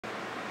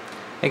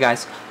Hey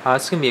guys,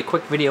 this is going to be a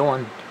quick video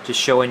on just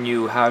showing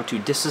you how to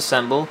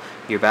disassemble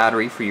your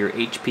battery for your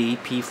HP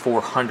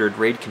P400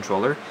 RAID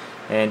controller,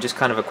 and just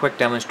kind of a quick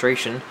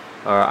demonstration,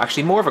 or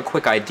actually more of a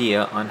quick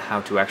idea on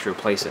how to actually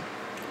replace it.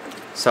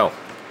 So,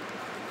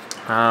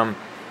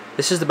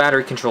 this is the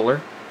battery controller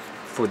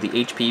for the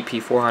HP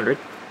P400.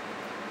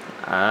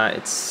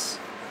 It's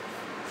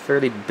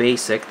fairly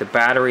basic. The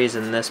battery is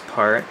in this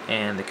part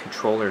and the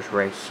controller is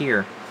right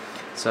here.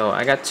 So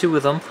I got two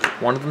of them.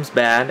 One of them's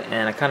bad,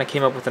 and I kind of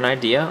came up with an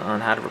idea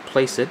on how to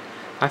replace it.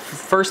 I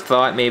first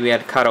thought maybe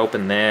I'd cut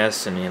open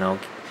this and,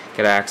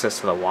 get access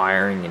to the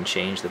wiring and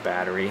change the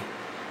battery.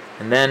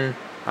 And then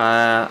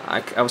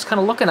I was kind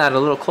of looking at it a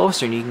little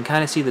closer, and you can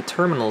kind of see the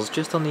terminals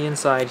just on the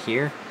inside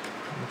here.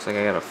 Looks like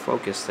I got to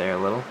focus there a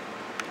little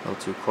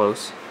too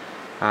close.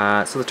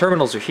 So the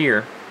terminals are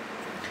here.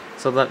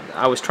 So that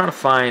I was trying to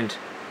find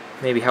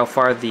maybe how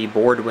far the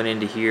board went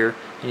into here,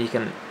 and you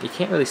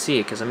can't really see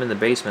it because I'm in the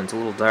basement. It's a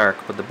little dark,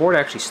 but the board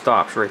actually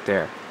stops right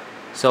there.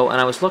 So,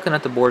 and I was looking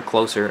at the board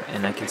closer,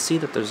 and I can see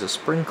that there's a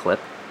spring clip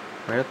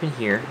right up in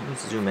here. Let me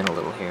zoom in a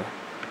little here.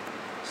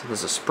 So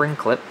there's a spring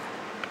clip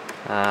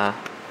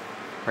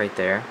right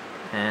there,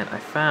 and I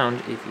found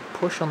if you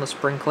push on the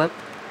spring clip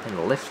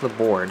and lift the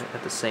board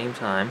at the same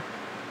time,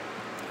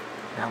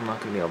 now I'm not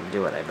going to be able to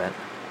do it, I bet.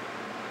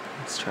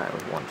 Let's try it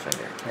with one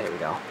finger. There we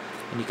go.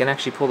 And you can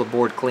actually pull the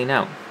board clean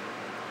out.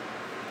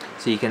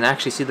 So you can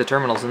actually see the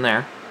terminals in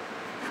there.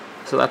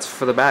 So that's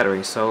for the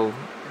battery. So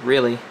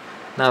really,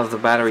 now that the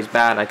battery's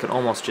bad, I could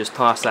almost just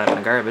toss that in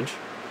the garbage.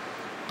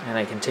 And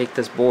I can take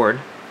this board.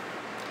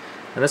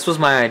 And this was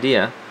my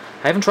idea.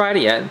 I haven't tried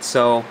it yet,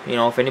 so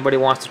if anybody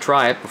wants to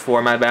try it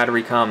before my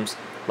battery comes,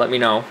 let me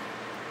know.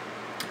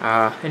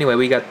 Anyway,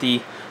 we got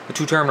the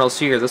two terminals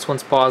here. This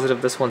one's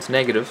positive, this one's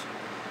negative.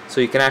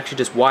 So you can actually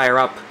just wire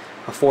up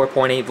a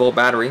 4.8 volt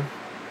battery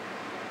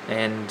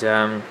and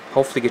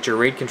hopefully get your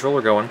RAID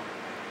controller going.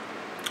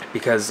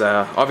 Because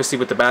obviously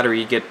with the battery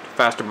you get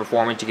faster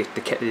performance, you get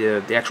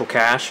the actual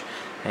cache,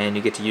 and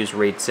you get to use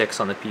RAID 6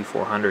 on the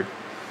P400.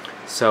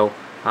 So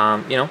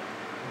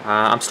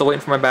I'm still waiting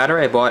for my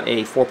battery. I bought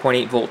a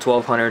 4.8 volt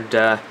 1200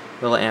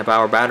 milliamp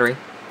hour battery,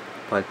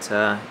 but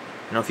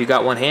if you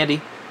got one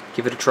handy,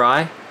 give it a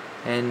try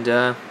and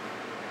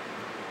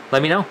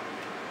let me know.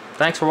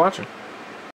 Thanks for watching.